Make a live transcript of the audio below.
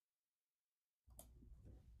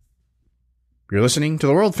You're listening to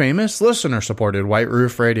the world-famous, listener-supported White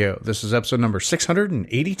Roof Radio. This is episode number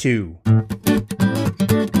 682.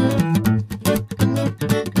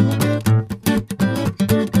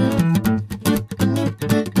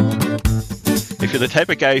 If you're the type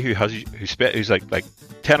of guy who's like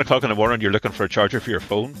 10 o'clock in the morning, you're looking for a charger for your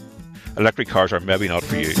phone, electric cars are maybe not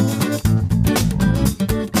for you.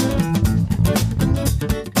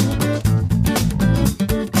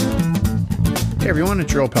 Hey everyone,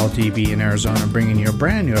 it's your old pal DB in Arizona, bringing you a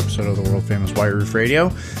brand new episode of the world-famous White Roof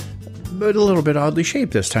Radio, but a little bit oddly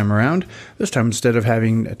shaped this time around. This time, instead of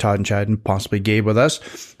having Todd and Chad and possibly Gabe with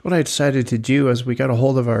us, what I decided to do is we got a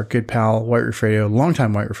hold of our good pal, White Roof Radio,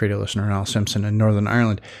 longtime White Roof Radio listener, Niall Simpson in Northern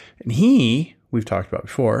Ireland, and he, we've talked about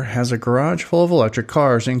before, has a garage full of electric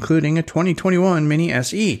cars, including a 2021 Mini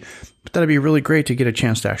SE. But that'd be really great to get a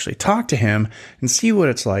chance to actually talk to him and see what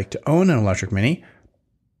it's like to own an electric Mini,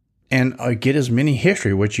 and get his Mini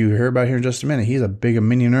history, which you hear about here in just a minute. He's a big a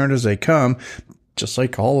Mini nerd as they come, just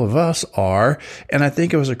like all of us are. And I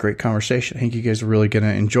think it was a great conversation. I think you guys are really going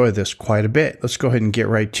to enjoy this quite a bit. Let's go ahead and get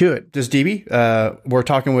right to it. This DB, we're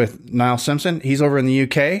talking with Niall Simpson. He's over in the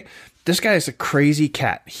UK. This guy is a crazy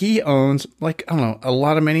cat. He owns, like, I don't know, a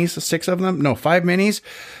lot of Minis, 5 Minis.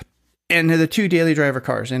 And the 2 daily driver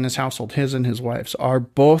cars in his household, his and his wife's, are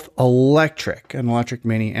both electric, an electric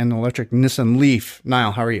Mini and an electric Nissan Leaf.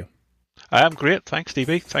 Niall, how are you? I am great. Thanks,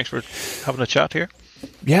 DB. Thanks for having a chat here.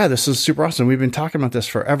 Yeah, this is super awesome. We've been talking about this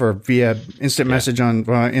forever via instant message on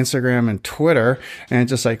Instagram and Twitter. And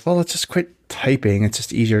just like, well, let's just quit typing. It's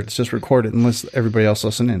just easier. Let's just record it and let everybody else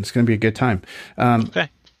listen in. It's going to be a good time. Okay.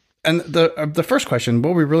 And the first question,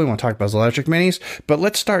 what we really want to talk about is electric Minis. But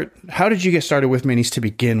let's start. How did you get started with Minis to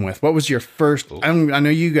begin with? What was your first? I know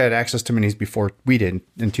you got access to Minis before we did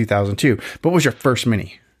in 2002. But what was your first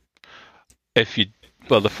Mini?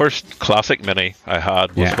 Well, the first classic Mini I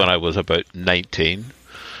had was when I was about 19,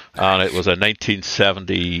 and it was a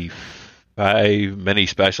 1975 Mini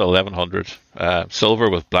Special 1100, silver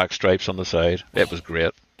with black stripes on the side. It was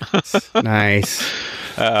great. Nice.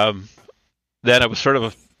 Then it was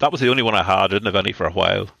that was the only one I had. I didn't have any for a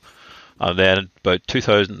while. And then about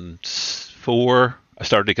 2004, I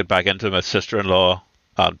started to get back into. My sister-in-law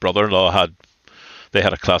and brother-in-law had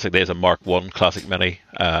a classic. They had a Mark I classic Mini.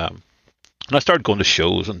 And I started going to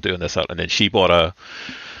shows and doing this out, and then she bought I'm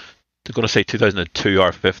going to say 2002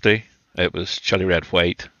 R50. It was cherry red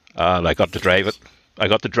white, and I got to drive it. I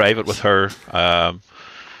got to drive it with her.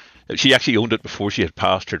 She actually owned it before she had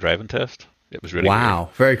passed her driving test. It was really wow,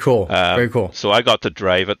 great. Very cool, very cool. So I got to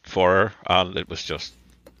drive it for her, and it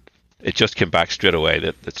just came back straight away.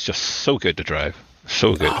 That it's just so good to drive.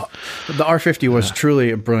 So good. The R50 was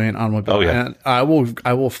truly a brilliant automobile. Oh, yeah. And I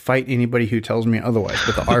will fight anybody who tells me otherwise.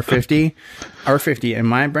 But the R50, in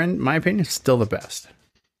my opinion, is still the best.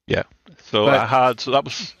 Yeah. So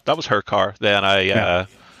that was her car. Then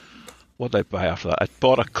what did I buy after that? I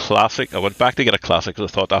bought a classic. I went back to get a classic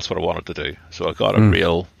because I thought that's what I wanted to do. So I got a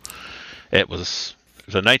real. It was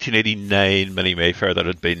a 1989 Mini Mayfair that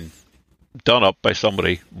had been done up by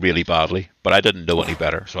somebody really badly, but I didn't know any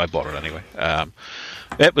better, so I bought it anyway.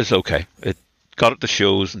 It was okay. It got it to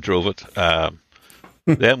shows and drove it.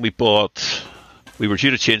 Then we were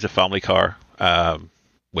due to change the family car,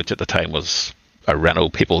 which at the time was a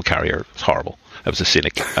Renault People Carrier. It was horrible. It was a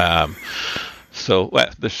Scenic.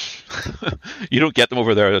 You don't get them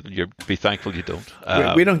over there. You'd be thankful you don't.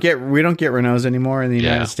 We don't get Renaults anymore in the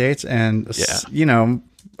United States, and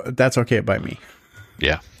that's okay by me.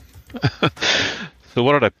 Yeah. So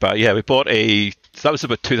what did I buy? Yeah, we bought that was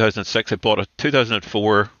about 2006. I bought a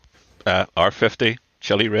 2004 R50,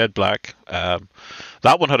 chili red black. That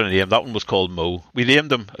one had a name. That one was called Mo. We named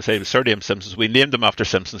them, I say it was Sir James Simpsons. We named them after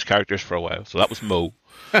Simpsons characters for a while. So that was Mo.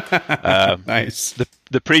 Nice.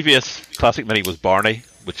 The previous classic Mini was Barney,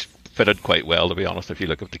 which fitted quite well, to be honest, if you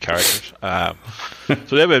look up the characters. So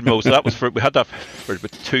they were Mo. So we had that for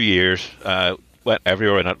about 2 years. Went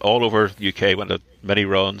everywhere in it, all over the UK, went to many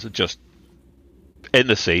runs, and just in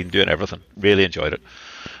the scene, doing everything. Really enjoyed it.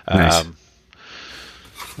 Nice.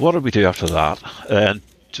 What did we do after that? And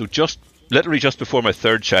so literally just before my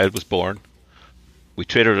third child was born, we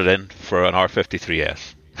traded it in for an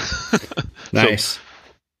R53S. Nice. So,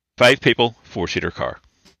 5 people, 4-seater car.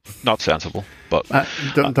 Not sensible, but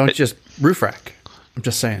don't just roof rack. I'm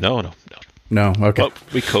just saying. No. Okay. But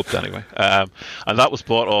we coped anyway. And that was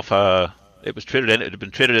bought off. It was traded in. It had been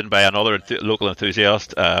traded in by another local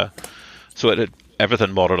enthusiast. So it had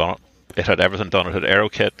everything modded on it. It had everything done. It had aero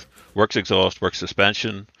kit, works exhaust, works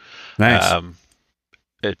suspension. Nice.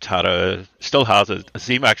 It still has a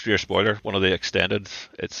Z-Max rear spoiler, one of the extended.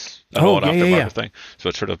 It's an odd aftermarket thing. So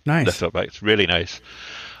it's sort of lifted up. It's really nice.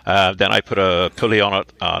 Then I put a pulley on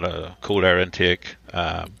it and a cold air intake,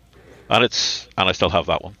 and I still have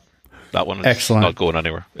that one. That one is Excellent. not going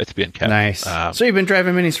anywhere. It's being kept. Nice. So you've been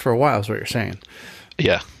driving minis for a while, is what you're saying.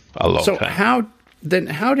 Yeah, a long time.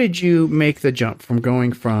 So how did you make the jump from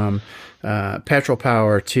going from petrol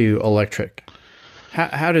power to electric?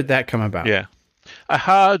 How did that come about? Yeah,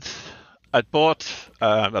 I'd bought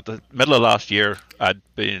at the middle of last year. I'd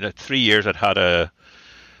been at 3 years. I'd had a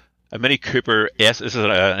Mini Cooper S. This is an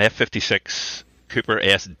F56 Cooper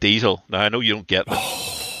S diesel. Now I know you don't get them,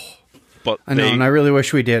 but I know, and I really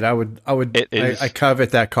wish we did. I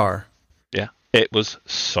covet that car. Yeah, it was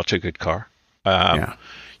such a good car. Yeah.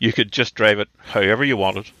 You could just drive it however you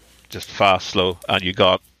wanted, just fast, slow, and you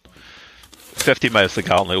got 50 miles a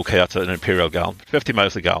gallon. Okay, that's an imperial gallon. 50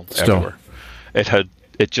 miles a gallon everywhere.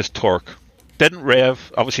 It just torque. Didn't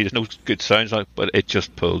rev. Obviously, there's no good sounds on it, but it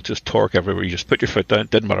just pulled, just torque everywhere. You just put your foot down.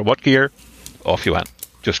 Didn't matter what gear, off you went.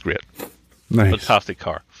 Just great. Nice. Fantastic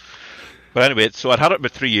car. But anyway, so I'd had it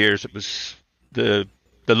about 3 years. It was the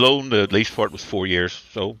lease for it was 4 years.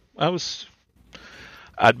 So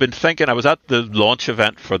I'd been thinking, I was at the launch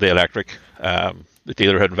event for the electric. The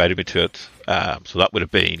dealer had invited me to it. So that would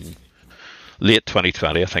have been late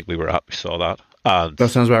 2020, I think we saw that. And that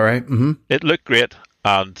sounds about right. Mm-hmm. It looked great,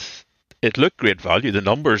 and it looked great value. The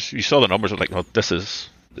numbers, you saw the numbers, I was like, oh, this is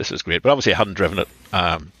great. But obviously I hadn't driven it.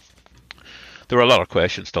 There were a lot of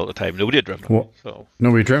questions still at the time. Nobody had driven it. Well, so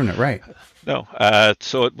nobody had driven it, right. No.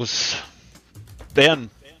 So it was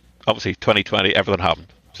then, obviously 2020, everything happened.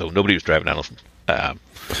 So nobody was driving anything.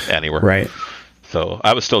 Anywhere. Right. So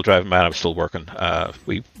I was still driving, man. I was still working.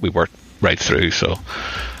 We worked right through. So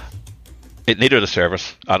it needed a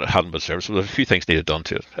service, and it hadn't been serviced. So there were a few things needed done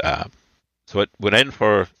to it. So it went in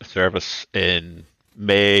for service in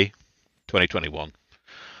May 2021.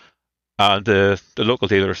 And the local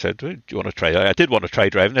dealer said, do you want to try? I did want to try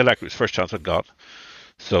driving the electric. It was the first chance I'd got.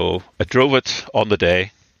 So I drove it on the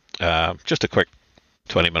day, just a quick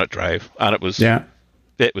 20-minute drive, and it was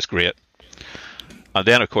great. And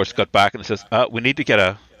then, of course, got back and it says, we need to get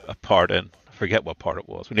a part in. I forget what part it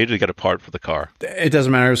was. We needed to get a part for the car. It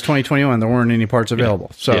doesn't matter. It was 2021. There weren't any parts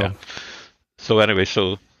available. So anyway,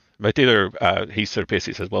 so my dealer, he sort of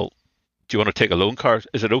basically says, well, do you want to take a loan car?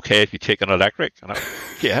 Is it okay if you take an electric? And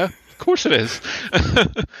yeah, of course it is.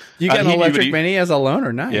 You get an electric Mini as a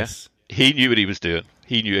loaner? Nice. Yeah, he knew what he was doing.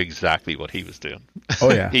 He knew exactly what he was doing.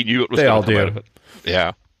 Oh, yeah. He knew what was going to come out of it.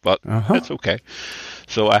 Yeah, but it's okay.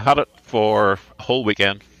 So I had it for a whole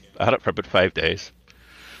weekend. I had it for about 5 days.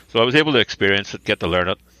 So I was able to experience it, get to learn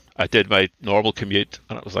it. I did my normal commute,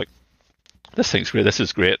 and it was like, this thing's great, this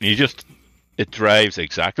is great. And it drives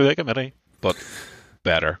exactly like a Mini, but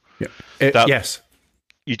better. Yeah. Yes.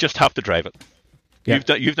 You just have to drive it. Yeah.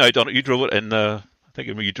 You've now done it. You drove it in, I think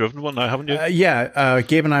you've driven one now, haven't you?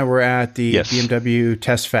 Gabe and I were at the BMW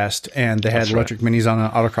Test Fest, and they had electric Minis on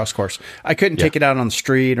an autocross course. I couldn't take it out on the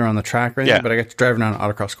street or on the track or anything, but I got to drive it on an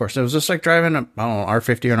autocross course. It was just like driving an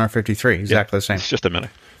R50 or an R53, exactly the same. It's just a Mini.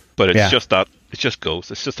 But it's just that, it just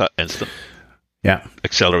goes. It's just that instant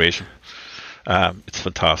acceleration. It's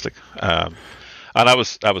fantastic. And I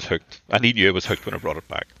was hooked. And he knew I was hooked when I brought it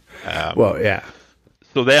back.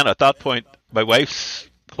 So then at that point, my wife's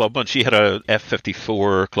Clubman, she had a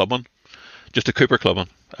F54 Clubman, just a Cooper Clubman,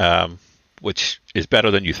 which is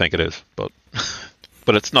better than you think it is, but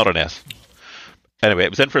it's not an S. Anyway, it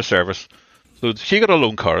was in for a service. So she got a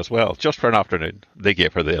loan car as well, just for an afternoon. They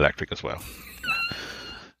gave her the electric as well.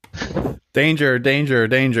 Danger.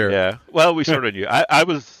 Yeah. Well, we sort of knew. I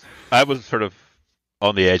was sort of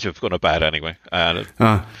on the edge of going to buy it anyway, and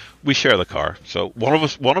we share the car. So one of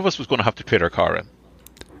us was going to have to trade our car in.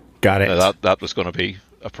 Got it. That was going to be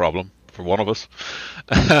a problem for one of us.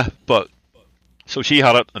 But so she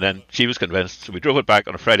had it, and then she was convinced. So we drove it back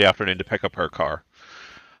on a Friday afternoon to pick up her car,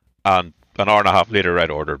 and an hour and a half later,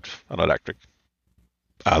 I'd ordered an electric.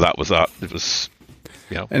 That was that. It was.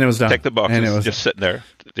 And it was done. Tick the boxes, and it was just sitting there.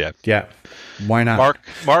 Yeah. Why not?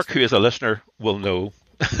 Mark, who is a listener, will know.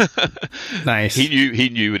 Nice. He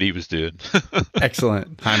knew what he was doing.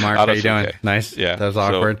 Excellent. Hi, Mark. How you doing? Okay. Nice. Yeah. That was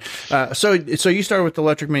awkward. So you started with the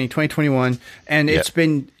electric Mini 2021, and it's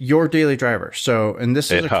been your daily driver. So, and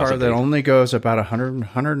this is a car that only goes about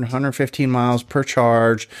 115 miles per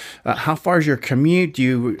charge. How far is your commute?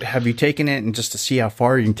 Have you taken it and just to see how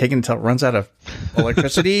far you can take it until it runs out of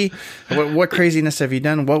electricity? What craziness have you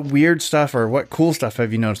done? What weird stuff or what cool stuff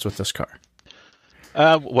have you noticed with this car?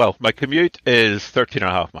 Well, my commute is 13 and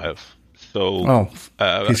a half miles. So,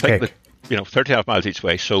 I think 13 and a half miles each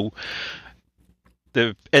way. So,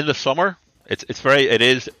 in the summer, it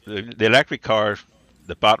is the electric car.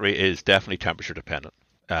 The battery is definitely temperature dependent.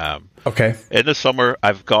 Okay. In the summer,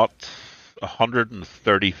 I've got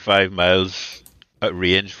 135 miles at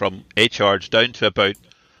range from a charge down to about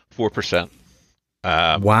 4%.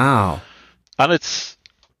 Wow. And it's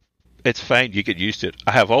fine. You get used to it.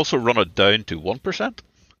 I have also run it down to 1%.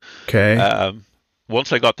 Okay.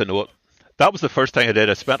 Once I got to know it, that was the first thing I did.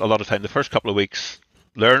 I spent a lot of time the first couple of weeks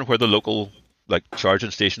learn where the local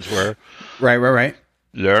charging stations were. Right.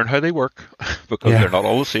 Learn how they work because they're not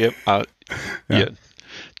all the same.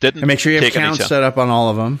 Didn't and make sure you have accounts set up on all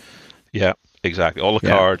of them. Yeah, exactly. All the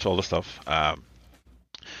cards, all the stuff.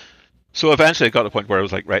 So eventually I got to the point where I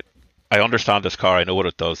was like, right, I understand this car. I know what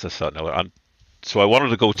it does, this, that, and other. And so I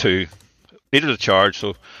wanted to needed a charge.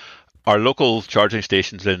 So our local charging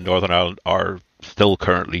stations in Northern Ireland are still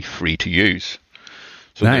currently free to use.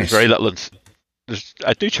 So there's very little.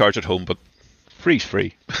 I do charge at home, but free's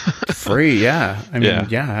free. Free, yeah. I mean,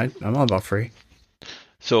 I'm all about free.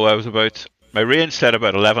 So I was my range said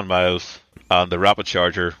about 11 miles, and the rapid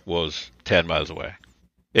charger was 10 miles away.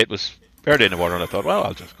 It was early in the morning, and I thought, well,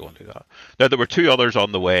 I'll just go and do that. Now, there were 2 others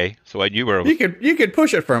on the way, so I knew where I was. You could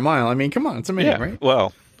push it for a mile. I mean, come on, it's amazing, right?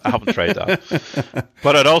 Well, I haven't tried that.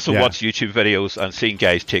 But I'd also watched YouTube videos and seen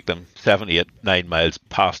guys take them 7, 8, 9 miles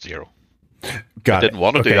past zero. I didn't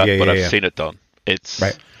want to do that, but I've seen it done.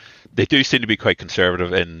 They do seem to be quite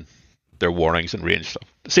conservative in their warnings and range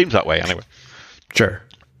stuff. It seems that way anyway. Sure.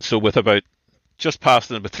 So with about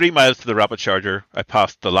 3 miles to the rapid charger, I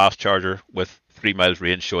passed the last charger with 3 miles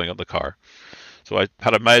range showing on the car. So I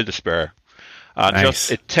had a mile to spare. And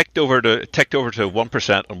it ticked over to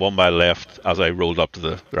 1% and 1 mile left as I rolled up to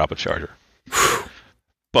the rapid charger.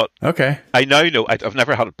 But I now know I've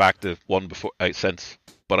never had it back to 1 before since.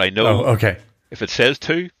 But I know if it says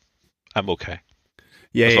 2, I'm okay.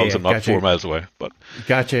 Yeah, as long as I'm not 4 miles away. But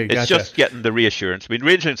it's just getting the reassurance. I mean,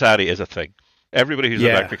 range anxiety is a thing. Everybody who's an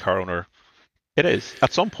electric car owner, it is.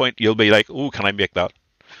 At some point, you'll be like, "Oh, can I make that?"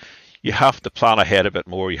 You have to plan ahead a bit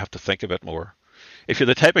more. You have to think a bit more. If you're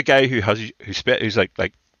the type of guy who's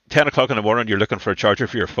like 10 o'clock in the morning, you're looking for a charger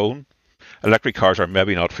for your phone. Electric cars are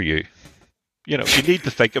maybe not for you. You need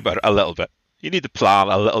to think about it a little bit. You need to plan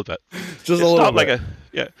a little bit. Just a little bit.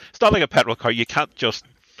 It's not like a petrol car. You can't just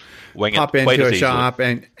wing Pop it quite into as a shop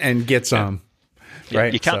and get some.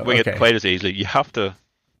 Right? You can't wing it quite as easily. You have to.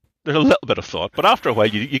 There's a little bit of thought, but after a while,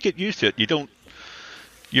 you get used to it.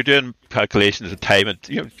 You're doing calculations of time, and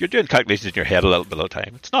you're doing calculations in your head a little bit of the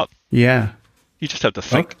time. It's not. Yeah. You just have to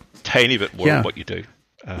think a tiny bit more of what you do.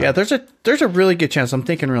 There's a really good chance. I'm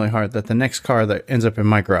thinking really hard that the next car that ends up in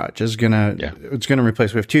my garage is gonna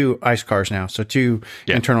replace. We have 2 ICE cars now, so 2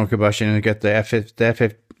 internal combustion, and we get the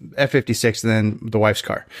F56 and then the wife's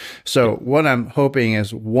car. So what I'm hoping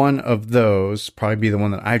is one of those, probably be the one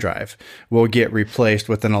that I drive, will get replaced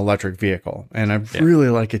with an electric vehicle. And I'd really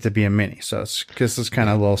like it to be a Mini. So it's kind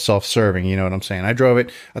of a little self-serving, you know what I'm saying? I drove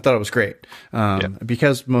it. I thought it was great.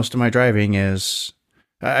 Because most of my driving is,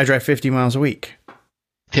 I drive 50 miles a week.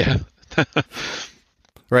 Yeah.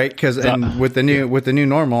 Right? Because with the new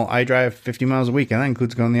normal, I drive 50 miles a week, and that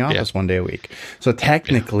includes going to the office 1 day a week. So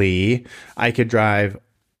technically, I could drive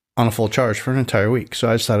on a full charge for an entire week. So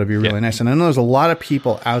I just thought it'd be really nice. And I know there's a lot of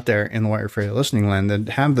people out there in the WRR Radio listening land that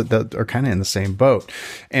have that are kind of in the same boat.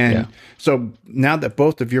 And so now that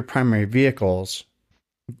both of your primary vehicles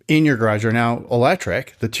in your garage are now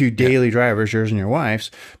electric, the 2 daily drivers, yours and your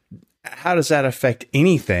wife's, how does that affect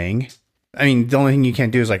anything? I mean, the only thing you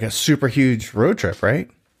can't do is like a super huge road trip, right?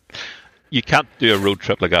 You can't do a road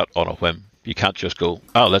trip like that on a whim. You can't just go,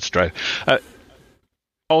 let's drive.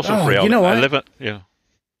 Also, for you know what? I live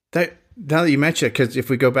Now that you mention it, because if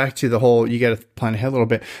we go back to the whole, you got to plan ahead a little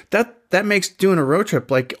bit, that makes doing a road trip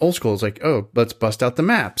like old school. It's like, let's bust out the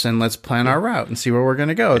maps and let's plan our route and see where we're going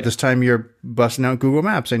to go. This time you're busting out Google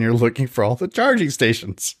Maps and you're looking for all the charging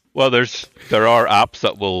stations. Well, there are apps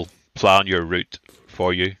that will plan your route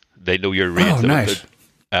for you. They know your range. Oh, nice.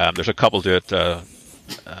 There's a couple do it. A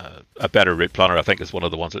better route planner, I think, is one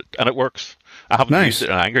of the ones and it works. I haven't used it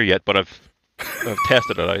in anger yet, but I've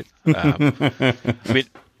tested it out. I mean,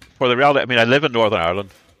 for the reality, I mean, I live in Northern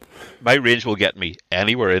Ireland. My range will get me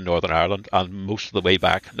anywhere in Northern Ireland and most of the way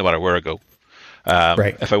back, no matter where I go.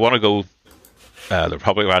 If I want to go, they're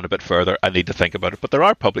probably around a bit further. I need to think about it. But there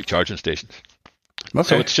are public charging stations. Okay.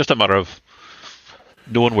 So it's just a matter of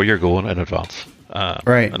knowing where you're going in advance.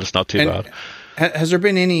 And it's not too bad. Has there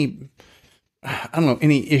been any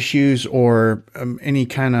issues or any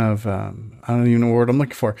kind of, I don't even know what word I'm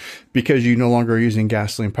looking for, because you no longer are using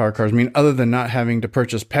gasoline powered cars? I mean, other than not having to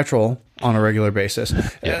purchase petrol on a regular basis,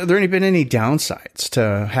 have there been any downsides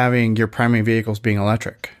to having your primary vehicles being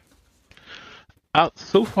electric?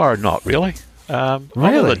 So far, not really. Really?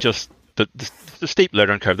 Other than just the steep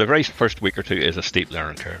learning curve. The very first week or two is a steep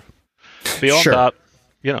learning curve. Beyond that,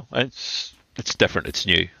 it's different. It's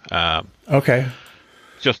new. Okay.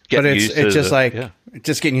 Just getting used to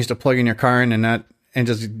just getting used to plugging your car in and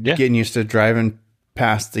just getting used to driving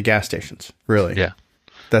past the gas stations. Really. Yeah.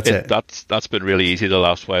 That's it. That's been really easy the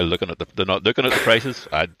last while. Looking at the prices,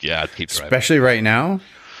 I'd keep driving. Especially right now.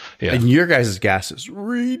 Yeah. And your guys' gas is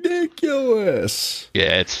ridiculous.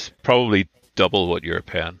 Yeah, it's probably double what you're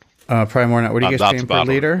paying. Probably more now. What are you guys paying per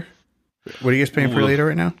liter? What are you guys paying per liter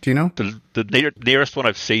right now? Do you know? The nearest one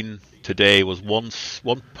I've seen today was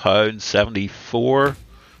 £1.74.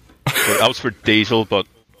 That was for diesel, but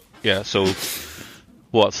yeah. So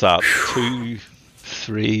what's that?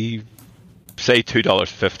 Say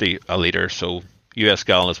 $2.50 a liter. So US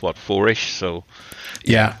gallon is what, 4-ish. So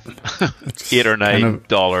yeah, $8 or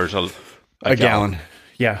 $9 a gallon.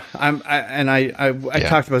 Yeah, I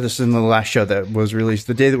talked about this in the last show that was released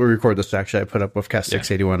the day that we recorded this. Actually, I put up with Cast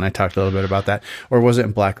 681. I talked a little bit about that, or was it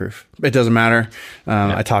in Black Roof? It doesn't matter.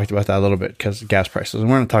 I talked about that a little bit because of gas prices,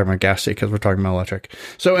 and we're not talking about gas because we're talking about electric.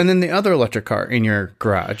 So, and then the other electric car in your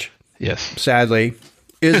garage, sadly,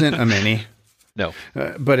 isn't a Mini. No,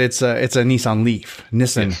 but it's a Nissan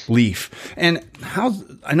Leaf, and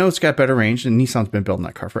I know it's got better range, and Nissan's been building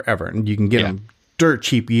that car forever, and you can get them dirt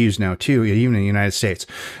cheap used now too, even in the United States.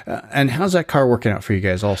 And how's that car working out for you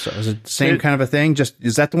guys? Also, is it the same kind of a thing? Just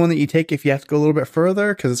is that the one that you take if you have to go a little bit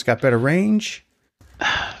further because it's got better range?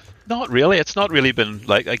 Not really. It's not really been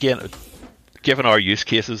like, again, given our use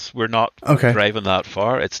cases, we're not driving that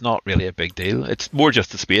far. It's not really a big deal. It's more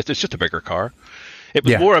just the space. It's just a bigger car. It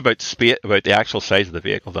was more about space, about the actual size of the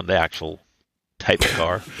vehicle than the actual type of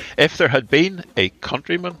car. If there had been a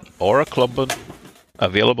Countryman or a Clubman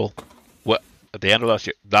available, at the end of last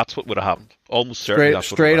year, that's what would have happened. Almost certainly.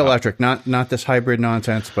 Straight electric, not this hybrid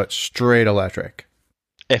nonsense, but straight electric.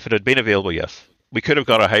 If it had been available, yes. We could have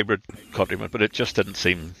got a hybrid Countryman, but it just didn't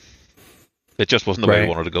seem... It just wasn't the way we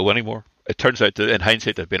wanted to go anymore. It turns out that, in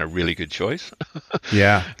hindsight, that'd been a really good choice.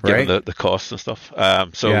 Given the costs and stuff.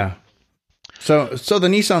 So the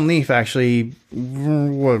Nissan Leaf actually,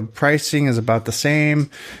 pricing is about the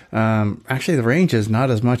same. Actually, the range is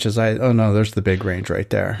not as much as oh no, there's the big range right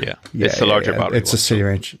there. Yeah, it's the larger battery. It's a city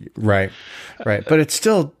range, right. But it's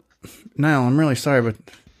still, Niall, I'm really sorry, but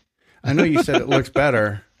I know you said it looks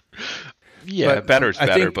better. Yeah, better is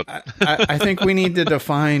better, but I think we need to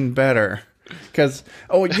define better because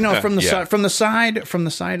from the side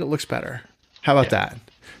it looks better. How about that?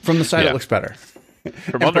 From the side it looks better.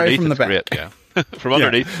 From underneath, from the back. Great, yeah. From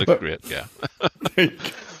underneath, it looks great, yeah.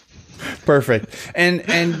 Perfect.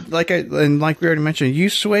 And like we already mentioned, you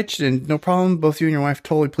switched, and no problem. Both you and your wife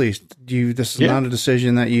totally pleased. This is not a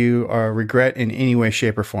decision that you regret in any way,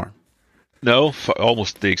 shape, or form. No,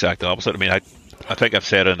 almost the exact opposite. I mean, I think I've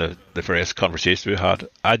said in the various conversations we had,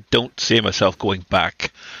 I don't see myself going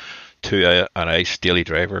back to a nice daily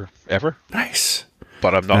driver ever. Nice.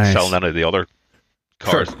 But I'm not selling any of the other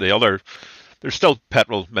cars. Sure. There's still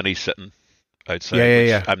petrol minis sitting outside.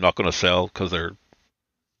 Yeah. I'm not going to sell because they're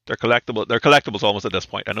collectible. They're collectibles almost at this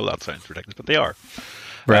point. I know that sounds ridiculous, but they are.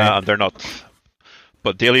 Right. And they're not.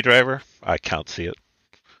 But daily driver, I can't see it.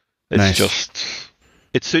 It's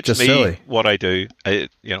it suits me silly. What I do.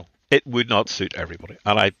 It would not suit everybody.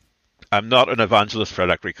 And I'm not an evangelist for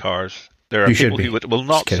electric cars. There are people who it will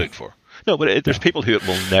not suit for. No, but there's people who it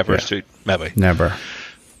will never suit. Maybe never.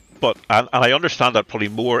 But and I understand that probably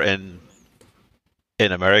more in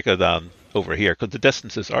America than over here because the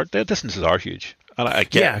distances are huge, and I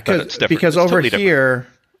get that it's different. Because it's over here,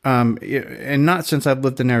 and not since I've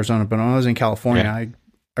lived in Arizona, but when I was in California,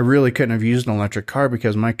 I really couldn't have used an electric car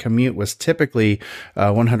because my commute was typically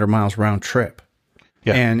 100 miles round trip.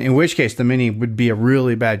 Yeah. And in which case the Mini would be a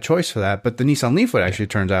really bad choice for that. But the Nissan Leaf would actually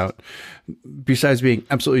turns out, besides being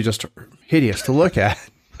absolutely just hideous to look at.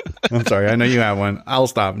 I'm sorry, I know you have one. I'll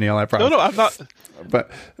stop, Neil. I promise. No, I'm not. But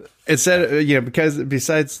it said, because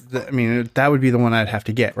besides, that would be the one I'd have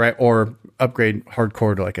to get, right? Or upgrade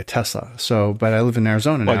hardcore to like a Tesla. So, but I live in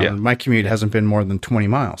Arizona now, and my commute hasn't been more than 20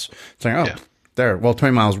 miles. It's like, there. Well,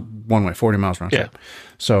 20 miles one way, 40 miles round trip.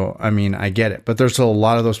 So, I mean, I get it. But there's still a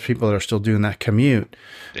lot of those people that are still doing that commute.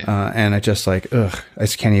 And I just I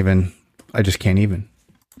just can't even.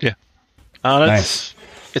 Yeah. Nice.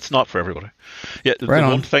 It's not for everybody. Yeah, the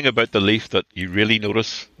one thing about the Leaf that you really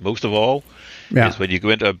notice most of all is when you go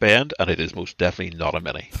into a bend, and it is most definitely not a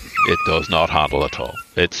Mini. It does not handle at all.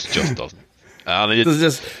 It just doesn't. And it's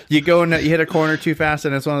just you go and you hit a corner too fast,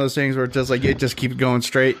 and it's one of those things where it's just like it just keeps going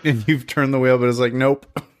straight, and you've turned the wheel, but it's like nope.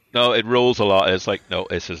 No, it rolls a lot. It's like no,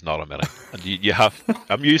 this is not a Mini. And you have.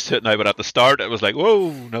 I'm used to it now, but at the start, it was like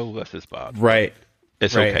whoa, no, this is bad. Right.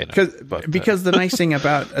 It's okay now. Because the nice thing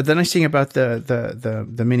about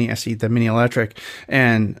the Mini SE, the Mini Electric,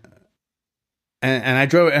 and I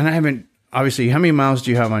drove it, and I haven't, obviously, how many miles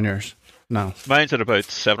do you have on yours? No. Mine's at about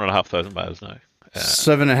 7,500 miles now.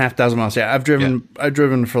 7,500 miles. Yeah, I've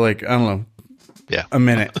driven for like, I don't know, a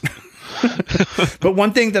minute. But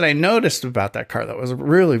one thing that I noticed about that car that was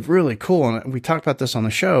really, really cool, and we talked about this on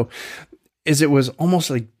the show, is it was almost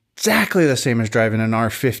like exactly the same as driving an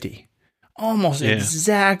R50. Almost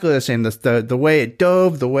exactly the same. The way it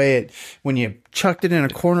dove, the way it, when you chucked it in a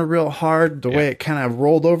corner real hard, the way it kind of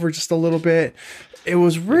rolled over just a little bit. It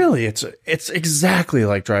was really, it's exactly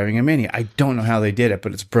like driving a Mini. I don't know how they did it,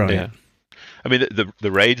 but it's brilliant. Yeah. I mean,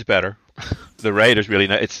 the raid's better. The raid is really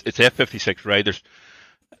nice. It's F56 raid.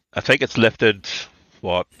 I think it's lifted,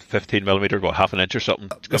 15 millimeters, half an inch or something.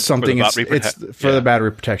 Something, it's for the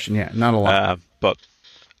battery protection. Yeah, not a lot. But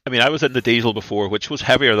I mean, I was in the diesel before, which was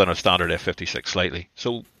heavier than a standard F56 slightly.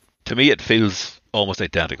 So to me, it feels almost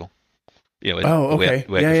identical. You know, okay.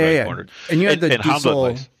 Yeah. And you had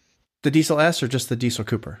the diesel S or just the diesel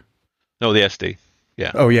Cooper? No, the SD.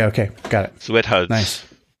 Yeah. Oh yeah. Okay, got it. So it has nice.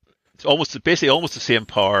 It's basically almost the same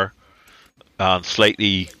power, and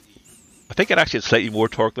slightly. I think it actually has slightly more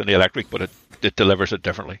torque than the electric, but it delivers it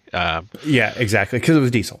differently. Yeah, exactly, because it was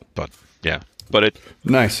diesel. But it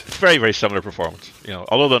nice. Very, very similar performance. You know,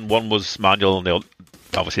 other than one was manual and the other,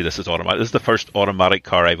 obviously this is automatic. This is the first automatic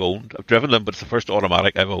car I've owned. I've driven them, but it's the first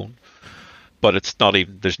automatic I've owned. But it's not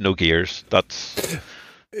even. There's no gears. That's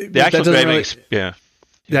the actual driving. Yeah,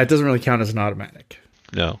 it doesn't really count as an automatic.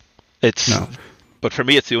 No, But for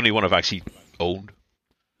me, it's the only one I've actually owned.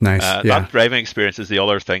 Nice. That driving experience is the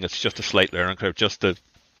other thing. It's just a slight learning curve. Just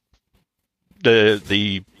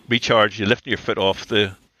the recharge. You're lifting your foot off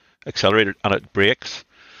the accelerator and it brakes.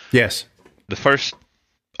 Yes. The first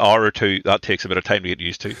hour or two, that takes a bit of time to get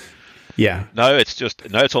used to. Yeah. Now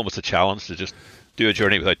it's almost a challenge to just do a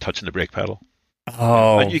journey without touching the brake pedal.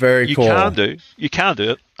 Oh, very cool. You can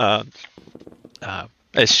do it.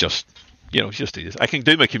 It's just, it's just easy. I can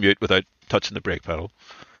do my commute without touching the brake pedal.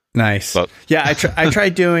 Nice. But, yeah, I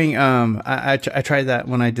tried doing. I tried that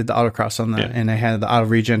when I did the autocross on that, and I had the auto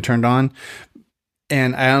regen turned on,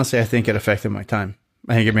 and I think it affected my time.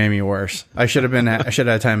 I think it made me worse. I should have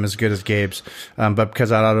had time as good as Gabe's, but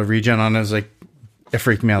because I had auto regen on, it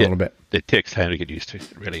freaked me out a little bit. It takes time to get used to.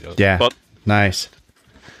 It really does. Yeah. But nice.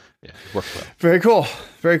 Yeah, it worked well.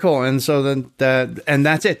 Very cool. And so then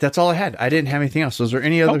that's it. That's all I had. I didn't have anything else. Was there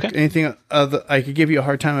anything other I could give you a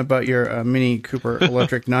hard time about your Mini Cooper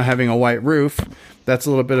Electric not having a white roof? That's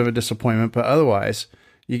a little bit of a disappointment, but otherwise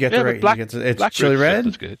you get the right. It's chili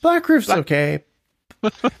red. Black roof's okay.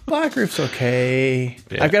 Black roof's okay.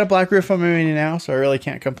 Yeah. I've got a black roof on my Mini now, so I really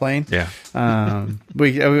can't complain. Yeah.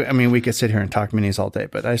 We could sit here and talk Minis all day,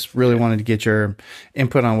 but I just really wanted to get your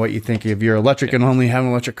input on what you think of your electric and only having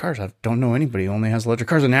electric cars. I don't know anybody who only has electric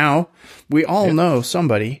cars, and now we all know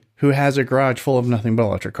somebody who has a garage full of nothing but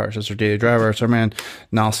electric cars. It's our daily driver. It's our man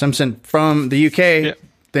Niall Simpson from the UK. Yeah.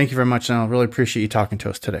 Thank you very much, Niall. Really appreciate you talking to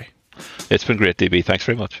us today. It's been great, DB. Thanks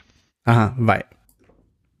very much. Bye.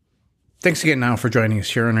 Thanks again, Niall, for joining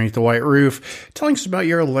us here underneath the white roof, telling us about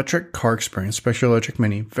your electric car experience, Special Electric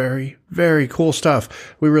Mini. Very, very cool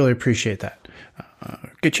stuff. We really appreciate that.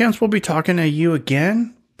 Good chance we'll be talking to you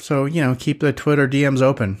again. So, keep the Twitter DMs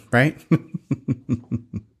open, right?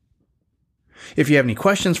 If you have any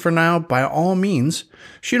questions for Niall, by all means,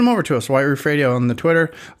 shoot them over to us, White Roof Radio on the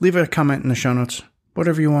Twitter. Leave a comment in the show notes,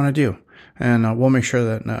 whatever you want to do. And we'll make sure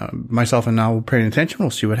that myself and Niall will pay attention. We'll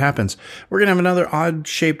see what happens. We're going to have another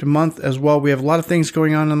odd-shaped month as well. We have a lot of things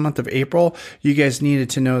going on in the month of April. You guys needed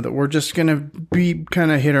to know that we're just going to be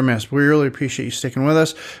kind of hit or miss. We really appreciate you sticking with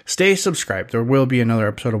us. Stay subscribed. There will be another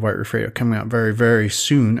episode of White Roof Radio coming out very, very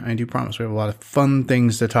soon. I do promise we have a lot of fun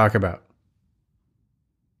things to talk about.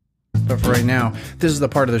 But for right now, this is the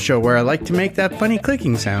part of the show where I like to make that funny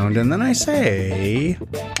clicking sound, and then I say,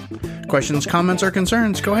 questions, comments, or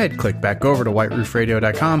concerns, go ahead, click back over to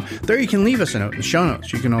whiteroofradio.com. There you can leave us a note in the show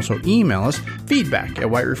notes. You can also email us,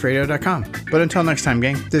 feedback@whiteroofradio.com. But until next time,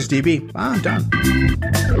 gang, this is DB. I'm done.